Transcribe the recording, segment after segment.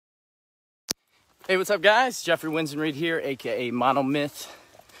Hey, what's up guys? Jeffrey Winzenried here, aka Monomyth,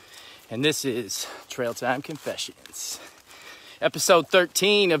 and this is Trailtime Confessions, episode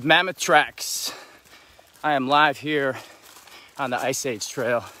 13 of Mammoth Tracks. I am live here on the Ice Age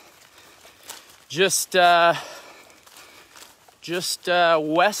Trail, just west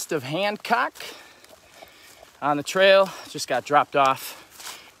of Hancock on the trail. Just got dropped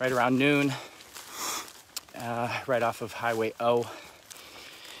off right around noon, right off of Highway O.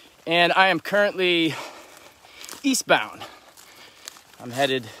 And I am currently eastbound. I'm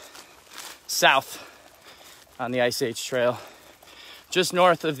headed south on the Ice Age Trail, just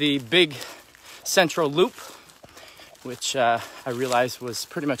north of the big central loop, which I realized was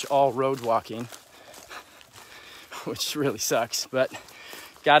pretty much all road walking, which really sucks, but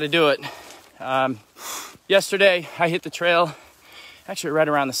got to do it. Yesterday, I hit the trail, actually right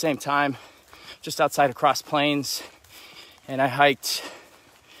around the same time, just outside of Cross Plains, and I hiked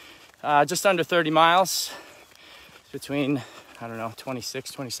just under 30 miles, between, I don't know,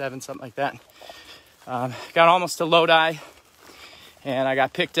 26, 27, something like that. Got almost to Lodi, and I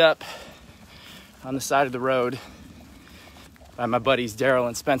got picked up on the side of the road by my buddies Daryl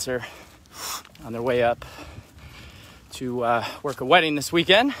and Spencer on their way up to work a wedding this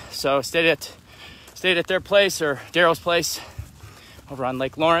weekend. So stayed at their place, or Daryl's place, over on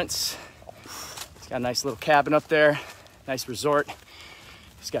Lake Lawrence. It's got a nice little cabin up there, nice resort.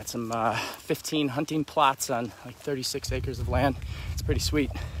 He's got some 15 hunting plots on like 36 acres of land. It's pretty sweet.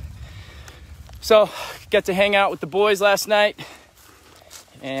 So, got to hang out with the boys last night,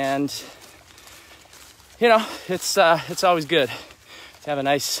 and you know, it's always good to have a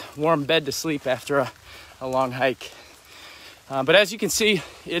nice warm bed to sleep after a long hike. But as you can see,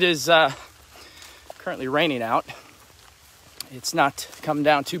 it is currently raining out. It's not coming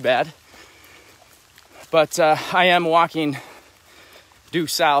down too bad, but I am walking due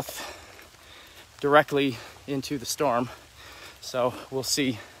south directly into the storm. So we'll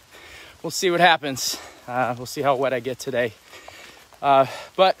see what happens. We'll see how wet I get today.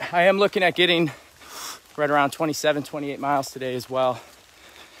 But I am looking at getting right around 27, 28 miles today as well.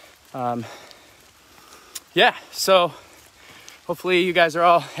 Yeah, so hopefully you guys are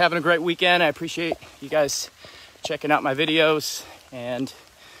all having a great weekend. I appreciate you guys checking out my videos and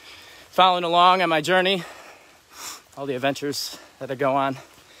following along on my journey, all the adventures that I go on.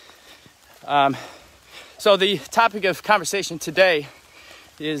 So the topic of conversation today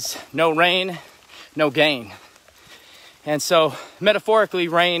is no rain, no gain. And so metaphorically,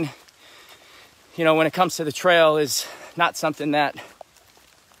 rain, you know, when it comes to the trail, is not something that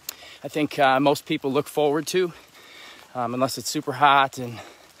I think most people look forward to, unless it's super hot and,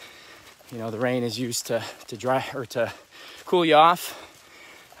 you know, the rain is used to dry or to cool you off.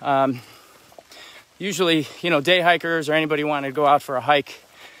 Usually, you know, day hikers or anybody wanting to go out for a hike,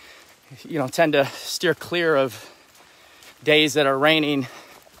 you know, tend to steer clear of days that are raining.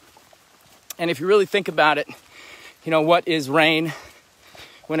 And if you really think about it, you know, what is rain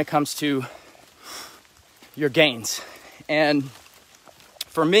when it comes to your gains? And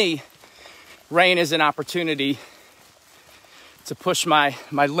for me, rain is an opportunity to push my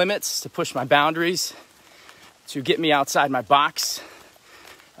limits, to push my boundaries, to get me outside my box,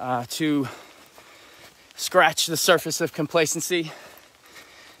 to scratch the surface of complacency,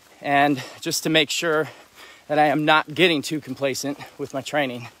 and just to make sure that I am not getting too complacent with my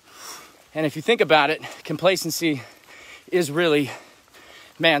training. And if you think about it, complacency is really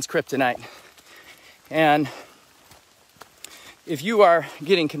man's kryptonite. And if you are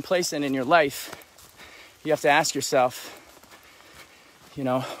getting complacent in your life, you have to ask yourself, you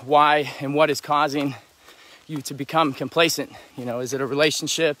know, why and what is causing you to become complacent? You know, is it a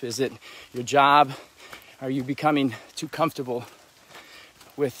relationship? Is it your job? Are you becoming too comfortable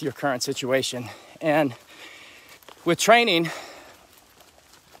with your current situation? And with training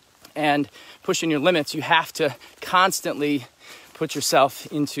and pushing your limits, you have to constantly put yourself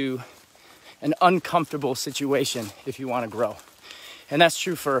into an uncomfortable situation if you want to grow. And that's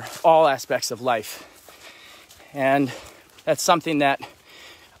true for all aspects of life. And that's something that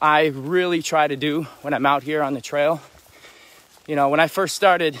I really try to do when I'm out here on the trail. You know, when I first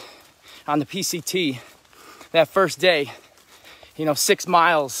started on the PCT, that first day, you know, 6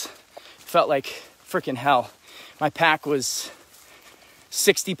 miles felt like freaking hell. My pack was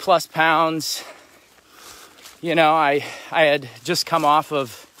 60 plus pounds. You know, I had just come off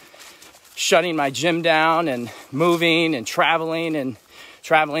of shutting my gym down and moving and traveling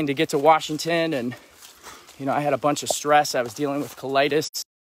to get to Washington. And, you know, I had a bunch of stress. I was dealing with colitis.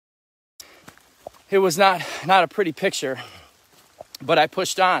 It was not a pretty picture, but I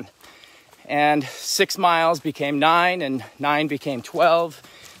pushed on. And 6 miles became 9, and 9 became 12.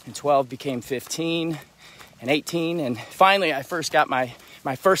 and 12 became 15 and 18. And finally, I first got my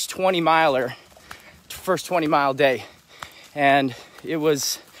first 20-mile day. And it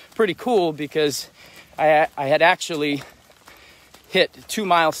was pretty cool because I had actually hit 2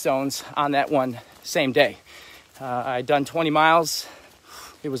 milestones on that one same day. I'd done 20 miles.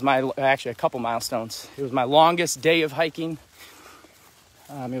 It was actually a couple milestones. It was my longest day of hiking.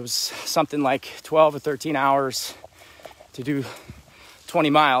 It was something like 12 or 13 hours to do 20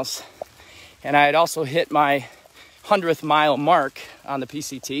 miles. And I had also hit my 100th mile mark on the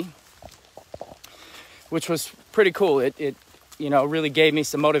PCT, which was pretty cool. It really gave me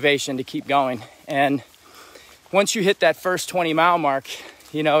some motivation to keep going. And once you hit that first 20-mile mark,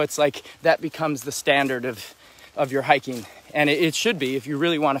 it's like that becomes the standard of your hiking. And it should be if you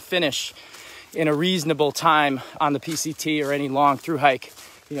really want to finish in a reasonable time on the PCT or any long through hike.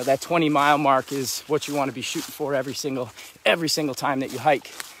 That 20-mile mark is what you want to be shooting for every single time that you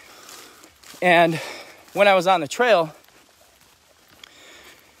hike. And when I was on the trail,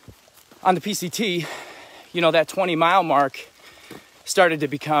 on the PCT, that 20-mile mark started to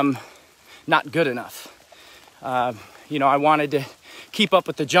become not good enough. I wanted to keep up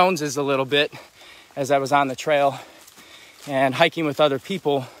with the Joneses a little bit as I was on the trail and hiking with other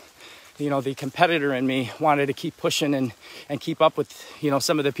people. The competitor in me wanted to keep pushing and keep up with,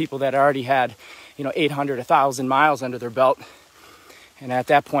 some of the people that already had, 800, 1,000 miles under their belt. And at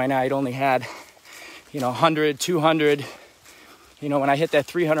that point, I'd only had, 100, 200. When I hit that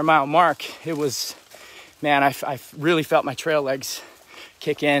 300-mile mark, it was, man, I really felt my trail legs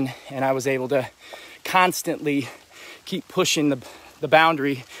kick in, and I was able to constantly keep pushing the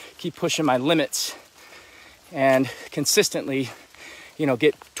boundary, keep pushing my limits, and consistently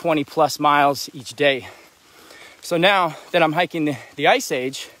get 20 plus miles each day. So now that I'm hiking the Ice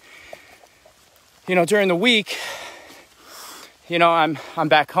Age, during the week, I'm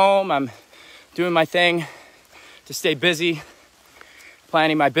back home, I'm doing my thing to stay busy,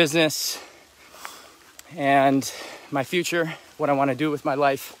 planning my business and my future, what I want to do with my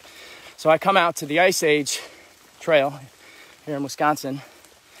life. So I come out to the Ice Age Trail here in Wisconsin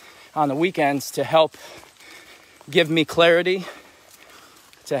on the weekends to help give me clarity,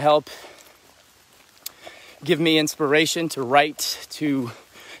 to help give me inspiration to write, to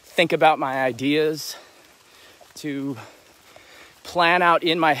think about my ideas, to plan out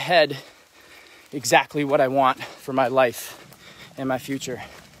in my head exactly what I want for my life and my future.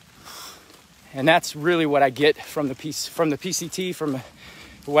 And that's really what I get from the PCT, from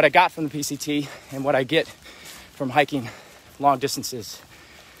what I got from the PCT and what I get from hiking long distances.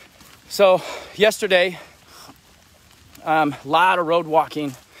 So yesterday, a lot of road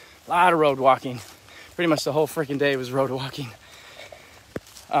walking. Pretty much the whole freaking day was road walking.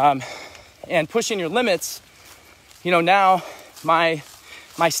 And pushing your limits, now my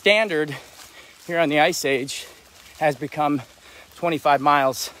standard here on the Ice Age has become 25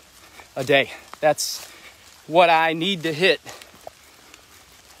 miles a day. That's what I need to hit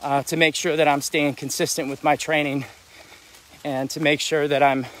to make sure that I'm staying consistent with my training and to make sure that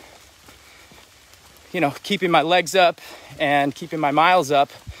I'm keeping my legs up and keeping my miles up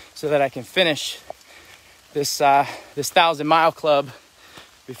so that I can finish this 1,000-mile club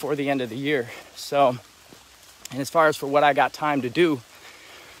before the end of the year. So, and as far as for what I got time to do,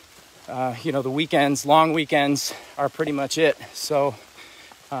 the weekends, long weekends are pretty much it. So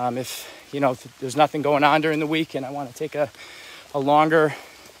if there's nothing going on during the week and I want to take a longer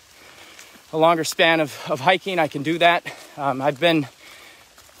span of hiking, I can do that. I've been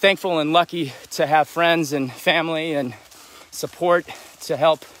thankful and lucky to have friends and family and support to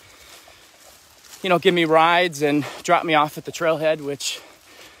help, give me rides and drop me off at the trailhead, which,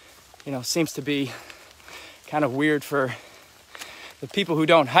 seems to be kind of weird for the people who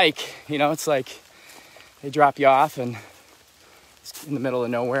don't hike. It's like they drop you off and it's in the middle of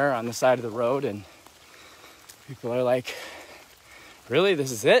nowhere on the side of the road, and people are like, really,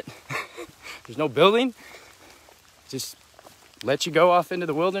 this is it? There's no building? Just let you go off into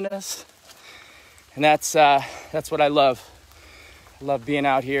the wilderness? And that's what I love. I love being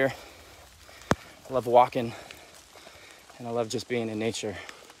out here. I love walking, and I love just being in nature.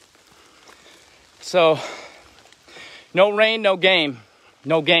 So, no rain, no gain.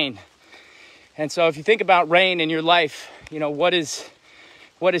 And so if you think about rain in your life, what is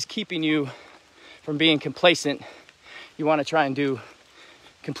keeping you from being complacent? You want to try and do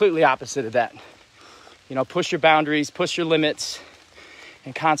completely opposite of that. Push your boundaries, push your limits,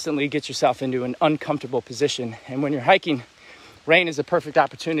 and constantly get yourself into an uncomfortable position. And when you're hiking, rain is a perfect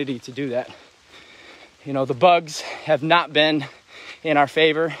opportunity to do that. The bugs have not been in our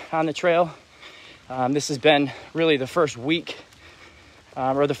favor on the trail. This has been really the first week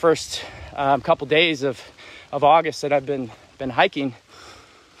or the first couple days of August that I've been hiking,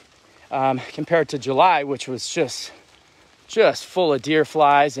 compared to July, which was just full of deer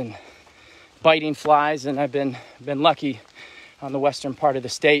flies and biting flies. And I've been lucky on the western part of the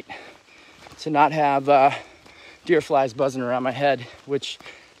state to not have deer flies buzzing around my head, which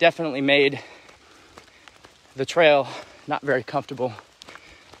definitely made the trail not very comfortable,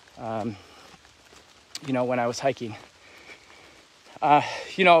 when I was hiking.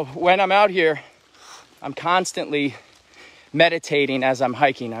 When I'm out here, I'm constantly meditating as I'm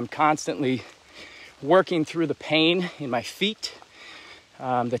hiking. I'm constantly working through the pain in my feet,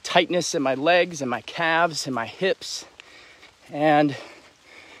 the tightness in my legs and my calves and my hips. And,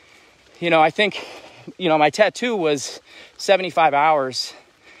 I think, my tattoo was 75 hours,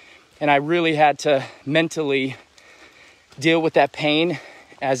 and I really had to mentally deal with that pain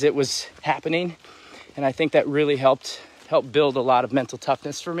as it was happening. And I think that really helped build a lot of mental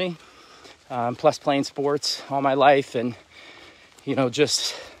toughness for me. Plus playing sports all my life and,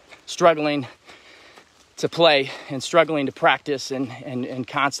 just struggling to play and struggling to practice and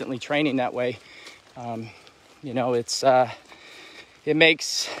constantly training that way. It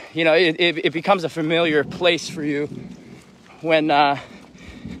makes, it becomes a familiar place for you when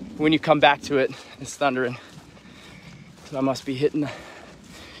you come back to it. It's thundering. So I must be hitting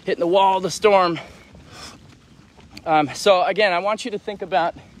the wall of the storm. So again, I want you to think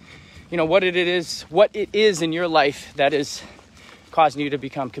about, what it is in your life that is causing you to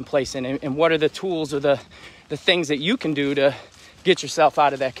become complacent, and what are the tools or the things that you can do to get yourself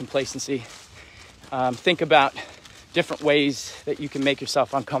out of that complacency. Think about different ways that you can make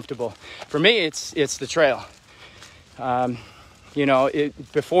yourself uncomfortable. For me, it's the trail.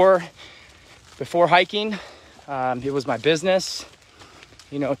 Before hiking, it was my business.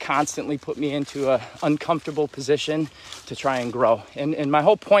 It constantly put me into an uncomfortable position to try and grow. And my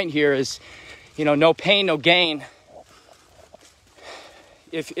whole point here is, no pain, no gain.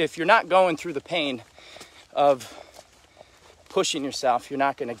 If you're not going through the pain of pushing yourself, you're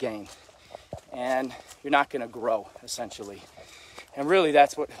not going to gain. And you're not going to grow, essentially. And really,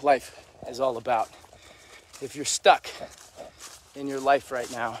 that's what life is all about. If you're stuck in your life right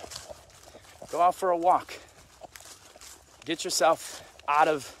now, go out for a walk. Get yourself out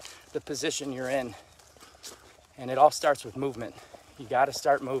of the position you're in. And it all starts with movement. You got to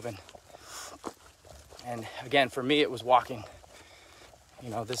start moving. And again, for me, it was walking.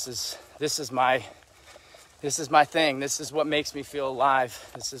 This is my thing. This is what makes me feel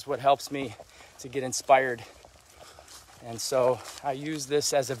alive. This is what helps me to get inspired. And so I use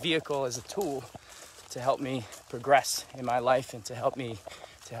this as a vehicle, as a tool to help me progress in my life and to help me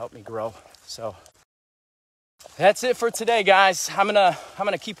grow. So that's it for today, guys. I'm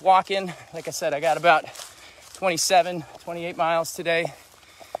gonna keep walking. Like I said, I got about 28 miles today,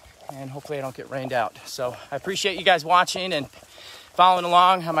 and hopefully I don't get rained out. So I appreciate you guys watching and following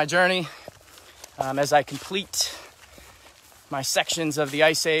along on my journey as I complete my sections of the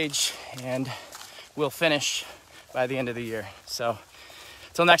Ice Age, and we'll finish by the end of the year. So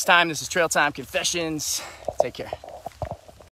until next time, this is Trailtime Confessions. Take care.